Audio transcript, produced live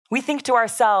We think to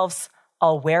ourselves,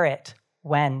 I'll wear it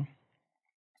when.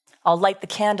 I'll light the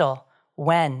candle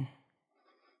when.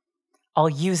 I'll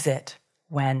use it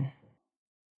when.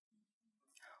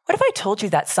 What if I told you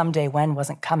that someday when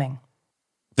wasn't coming?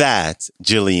 That's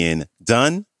Gillian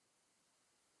Dunn.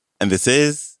 And this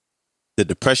is the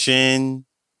Depression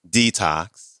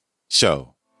Detox Show.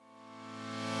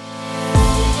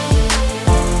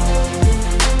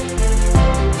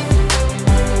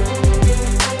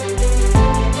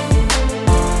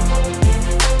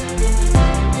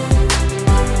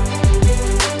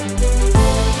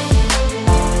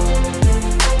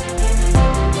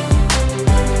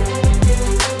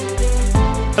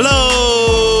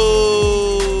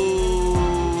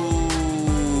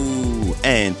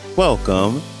 And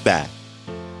welcome back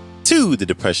to the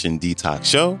Depression Detox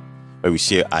Show, where we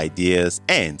share ideas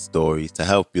and stories to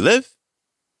help you live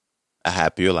a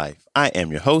happier life. I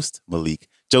am your host, Malik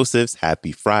Josephs.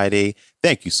 Happy Friday.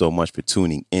 Thank you so much for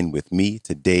tuning in with me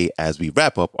today as we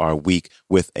wrap up our week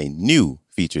with a new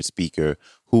featured speaker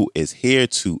who is here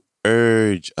to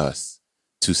urge us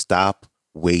to stop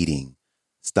waiting.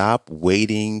 Stop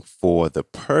waiting for the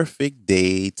perfect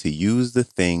day to use the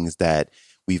things that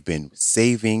we've been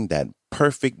saving that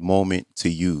perfect moment to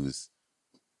use.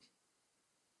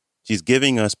 She's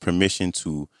giving us permission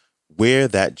to wear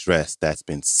that dress that's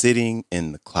been sitting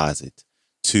in the closet,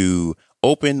 to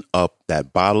open up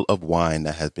that bottle of wine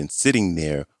that has been sitting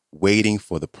there waiting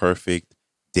for the perfect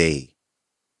day.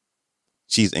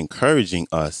 She's encouraging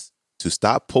us to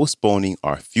stop postponing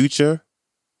our future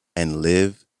and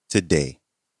live today.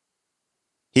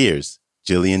 Here's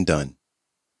Gillian Dunn.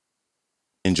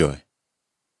 Enjoy.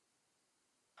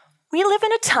 We live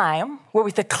in a time where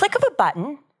with the click of a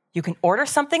button, you can order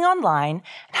something online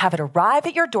and have it arrive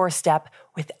at your doorstep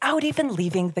without even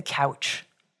leaving the couch.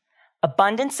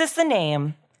 Abundance is the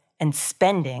name, and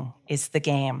spending is the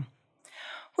game.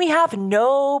 We have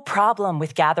no problem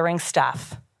with gathering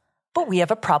stuff, but we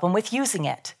have a problem with using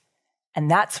it. And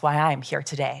that's why I'm here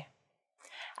today.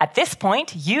 At this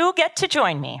point, you get to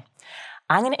join me.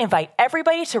 I'm going to invite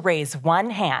everybody to raise one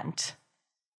hand.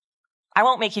 I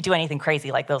won't make you do anything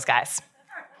crazy like those guys.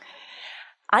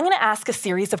 I'm going to ask a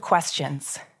series of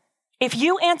questions. If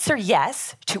you answer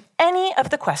yes to any of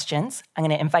the questions, I'm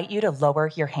going to invite you to lower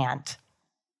your hand.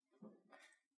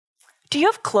 Do you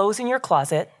have clothes in your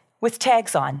closet with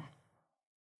tags on?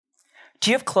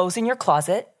 Do you have clothes in your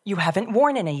closet you haven't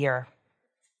worn in a year?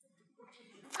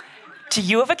 Do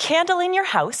you have a candle in your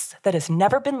house that has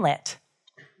never been lit?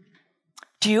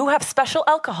 Do you have special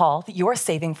alcohol that you are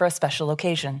saving for a special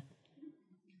occasion?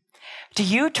 Do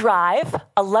you drive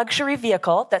a luxury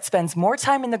vehicle that spends more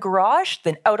time in the garage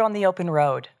than out on the open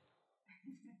road?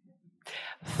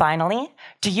 Finally,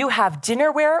 do you have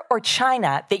dinnerware or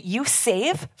china that you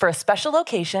save for a special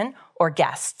occasion or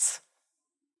guests?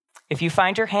 If you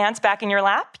find your hands back in your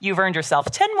lap, you've earned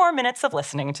yourself 10 more minutes of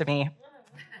listening to me.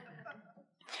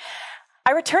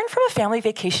 I returned from a family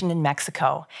vacation in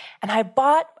Mexico, and I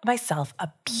bought myself a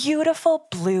beautiful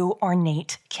blue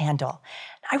ornate candle.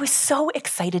 I was so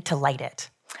excited to light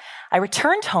it. I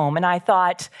returned home, and I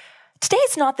thought, today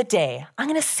is not the day. I'm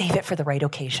going to save it for the right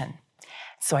occasion.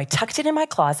 So I tucked it in my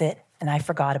closet, and I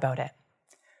forgot about it.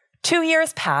 2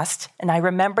 years passed, and I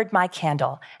remembered my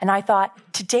candle, and I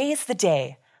thought, today is the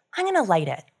day. I'm going to light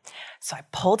it. So I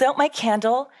pulled out my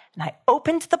candle, and I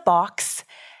opened the box,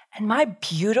 and my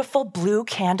beautiful blue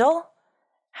candle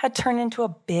had turned into a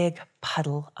big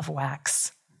puddle of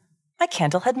wax. My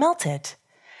candle had melted.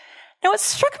 Now, what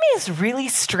struck me as really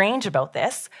strange about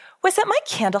this was that my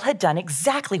candle had done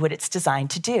exactly what it's designed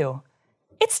to do.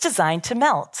 It's designed to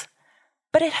melt,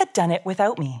 but it had done it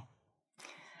without me.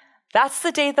 That's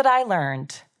the day that I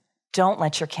learned, don't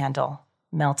let your candle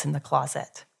melt in the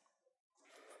closet.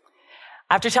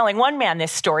 After telling one man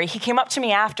this story, he came up to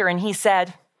me after and he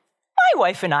said, my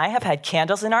wife and I have had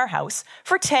candles in our house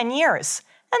for 10 years,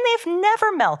 and they've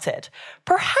never melted.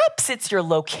 Perhaps it's your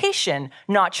location,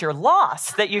 not your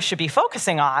loss, that you should be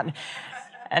focusing on.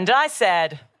 And I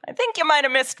said, I think you might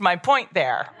have missed my point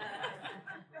there.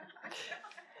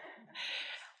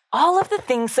 All of the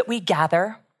things that we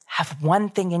gather have one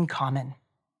thing in common.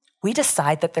 We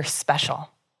decide that they're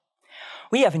special.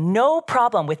 We have no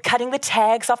problem with cutting the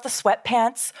tags off the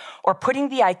sweatpants or putting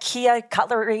the IKEA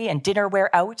cutlery and dinnerware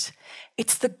out.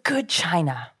 It's the good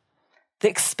china, the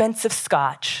expensive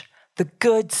scotch, the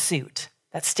good suit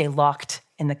that stay locked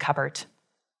in the cupboard.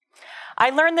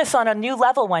 I learned this on a new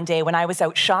level one day when I was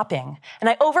out shopping, and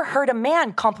I overheard a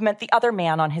man compliment the other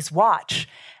man on his watch.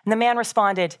 And the man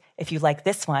responded, if you like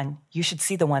this one, you should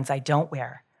see the ones I don't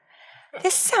wear.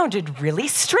 This sounded really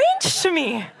strange to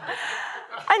me.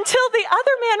 Until the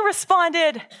other man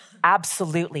responded,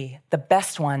 absolutely, the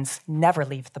best ones never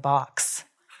leave the box.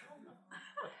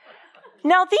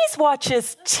 Now these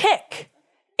watches tick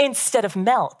instead of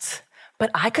melt, but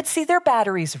I could see their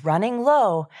batteries running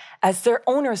low as their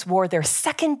owners wore their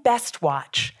second best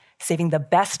watch, saving the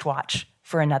best watch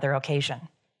for another occasion.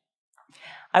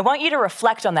 I want you to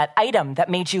reflect on that item that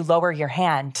made you lower your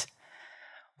hand.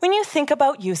 When you think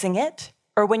about using it,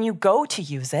 or when you go to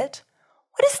use it,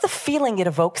 what is the feeling it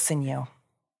evokes in you?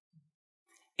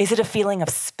 Is it a feeling of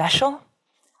special,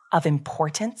 of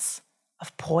importance,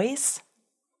 of poise?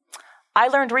 I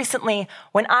learned recently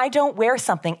when I don't wear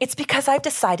something, it's because I've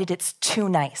decided it's too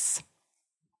nice.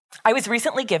 I was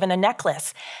recently given a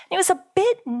necklace. It was a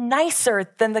bit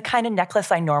nicer than the kind of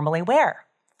necklace I normally wear.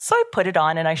 So I put it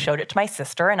on and I showed it to my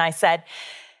sister and I said,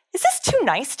 "Is this too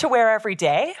nice to wear every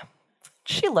day?"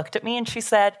 She looked at me and she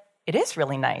said, "It is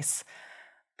really nice.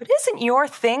 But isn't your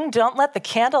thing, 'Don't let the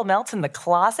candle melt in the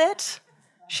closet'?"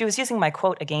 She was using my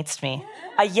quote against me.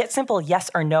 A yet simple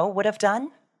yes or no would have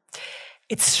done.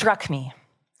 It struck me.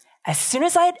 As soon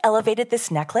as I had elevated this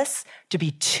necklace to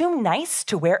be too nice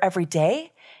to wear every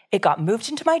day, it got moved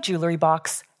into my jewelry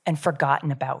box and forgotten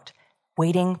about,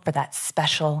 waiting for that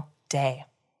special day.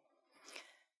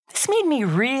 This made me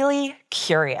really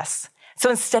curious. So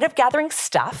instead of gathering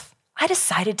stuff, I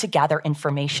decided to gather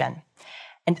information.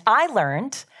 And I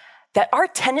learned that our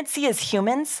tendency as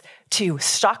humans to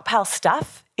stockpile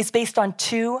stuff is based on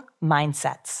two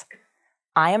mindsets.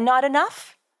 I am not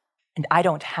enough, and I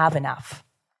don't have enough.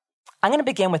 I'm going to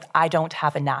begin with I don't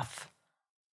have enough.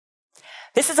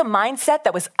 This is a mindset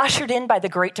that was ushered in by the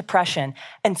Great Depression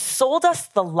and sold us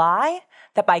the lie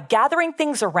that by gathering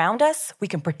things around us, we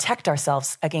can protect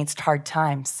ourselves against hard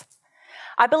times.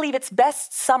 I believe it's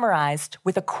best summarized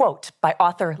with a quote by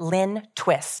author Lynn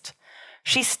Twist.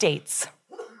 She states,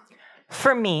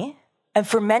 "For me, and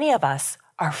for many of us,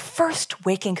 our first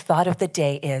waking thought of the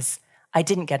day is, I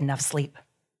didn't get enough sleep."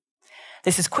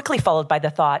 This is quickly followed by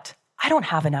the thought, I don't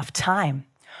have enough time.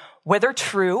 Whether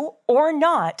true or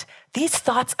not, these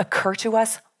thoughts occur to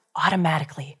us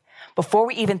automatically before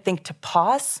we even think to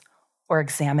pause or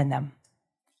examine them.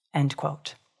 End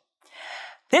quote.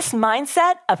 This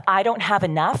mindset of I don't have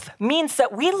enough means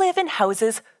that we live in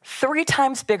houses 3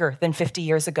 times bigger than 50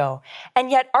 years ago,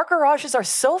 and yet our garages are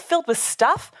so filled with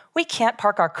stuff, we can't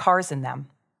park our cars in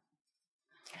them.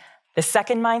 The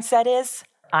second mindset is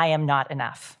I am not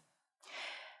enough.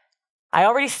 I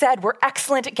already said we're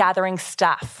excellent at gathering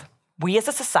stuff. We as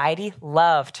a society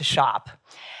love to shop.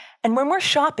 And when we're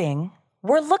shopping,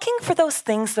 we're looking for those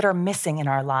things that are missing in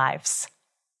our lives.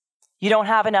 You don't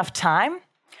have enough time?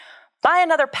 Buy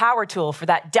another power tool for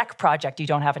that deck project you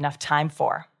don't have enough time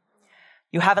for.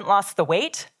 You haven't lost the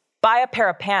weight? Buy a pair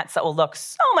of pants that will look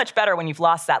so much better when you've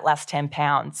lost that last 10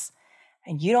 pounds.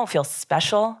 And you don't feel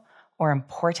special or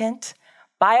important?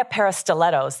 Buy a pair of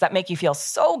stilettos that make you feel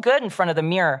so good in front of the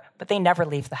mirror, but they never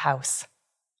leave the house.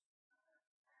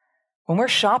 When we're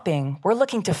shopping, we're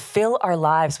looking to fill our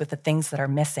lives with the things that are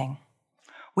missing.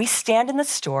 We stand in the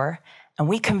store and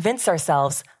we convince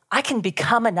ourselves, I can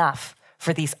become enough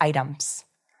for these items.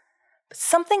 But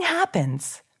something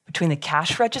happens between the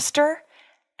cash register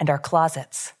and our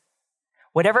closets.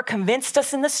 Whatever convinced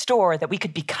us in the store that we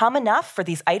could become enough for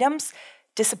these items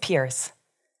disappears.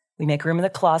 We make room in the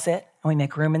closet and we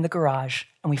make room in the garage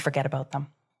and we forget about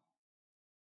them.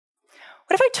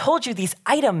 What if I told you these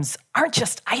items aren't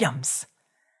just items?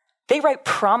 They write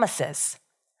promises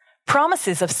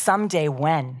of someday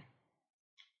when.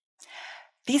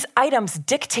 These items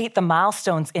dictate the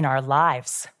milestones in our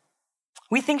lives.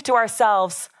 We think to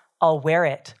ourselves, I'll wear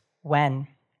it when.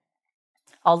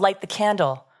 I'll light the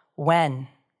candle when.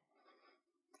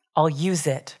 I'll use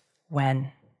it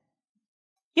when.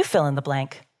 You fill in the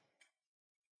blank.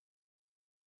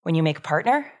 When you make a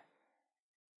partner?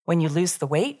 When you lose the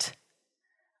weight?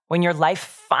 When your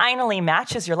life finally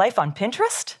matches your life on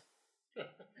Pinterest?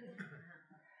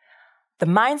 The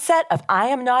mindset of I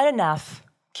am not enough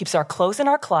keeps our clothes in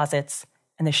our closets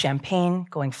and the champagne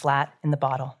going flat in the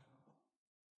bottle.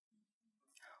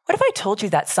 What if I told you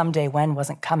that someday when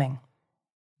wasn't coming?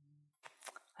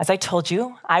 As I told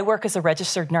you, I work as a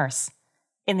registered nurse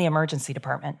in the emergency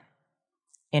department.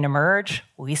 In Emerge,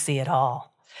 we see it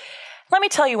all. Let me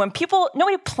tell you,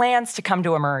 nobody plans to come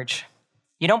to Emerge.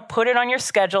 You don't put it on your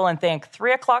schedule and think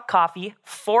 3 o'clock coffee,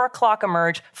 4 o'clock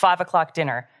Emerge, 5 o'clock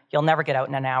dinner. You'll never get out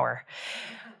in an hour.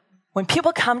 When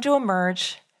people come to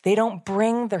Emerge, they don't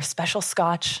bring their special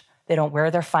scotch. They don't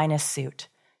wear their finest suit.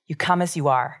 You come as you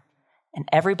are, and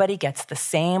everybody gets the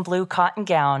same blue cotton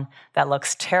gown that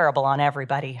looks terrible on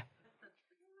everybody.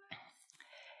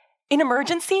 In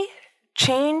emergency,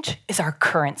 Change is our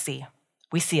currency.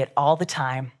 We see it all the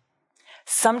time.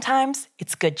 Sometimes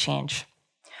it's good change.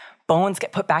 Bones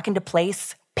get put back into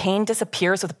place, pain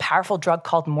disappears with a powerful drug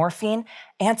called morphine,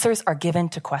 answers are given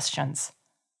to questions.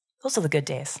 Those are the good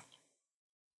days.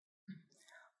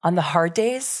 On the hard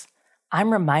days,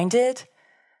 I'm reminded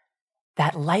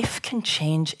that life can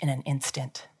change in an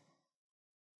instant.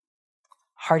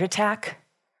 Heart attack,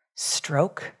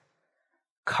 stroke,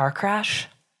 car crash.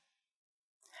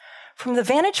 From the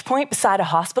vantage point beside a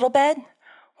hospital bed,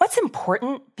 what's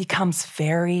important becomes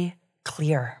very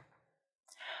clear.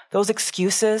 Those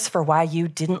excuses for why you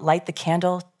didn't light the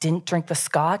candle, didn't drink the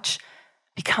scotch,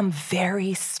 become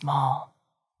very small.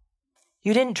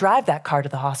 You didn't drive that car to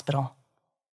the hospital,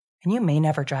 and you may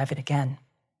never drive it again.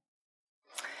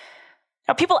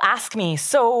 Now, people ask me,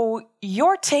 so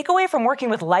your takeaway from working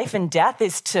with life and death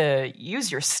is to use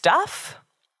your stuff?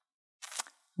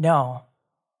 No.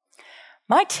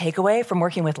 My takeaway from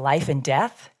working with life and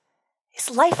death is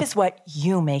life is what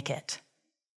you make it.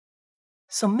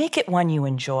 So make it one you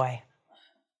enjoy.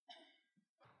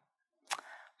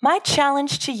 My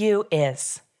challenge to you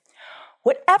is,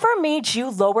 whatever made you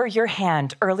lower your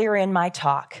hand earlier in my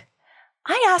talk,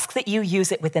 I ask that you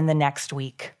use it within the next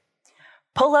week.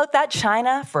 Pull out that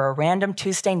china for a random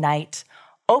Tuesday night,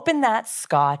 open that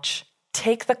scotch,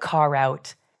 take the car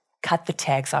out, cut the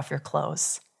tags off your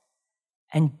clothes.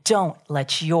 And don't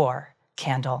let your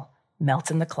candle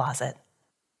melt in the closet.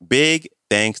 Big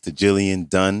thanks to Gillian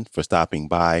Dunn for stopping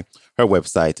by. Her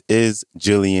website is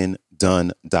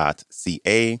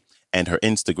gilliandunn.ca and her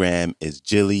Instagram is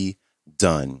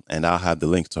GillyDunn. And I'll have the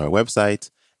link to her website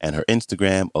and her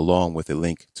Instagram along with a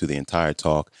link to the entire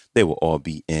talk. They will all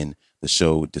be in the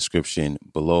show description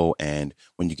below. And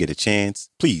when you get a chance,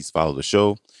 please follow the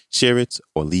show, share it,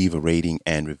 or leave a rating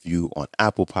and review on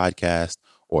Apple Podcasts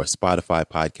or Spotify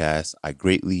Podcasts. I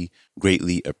greatly,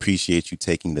 greatly appreciate you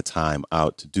taking the time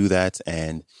out to do that.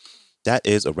 And that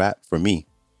is a wrap for me.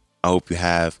 I hope you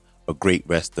have a great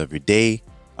rest of your day.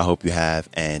 I hope you have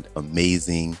an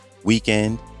amazing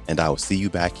weekend, and I will see you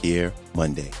back here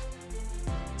Monday.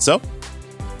 So,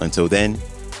 until then,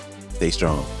 stay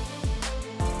strong.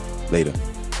 Later.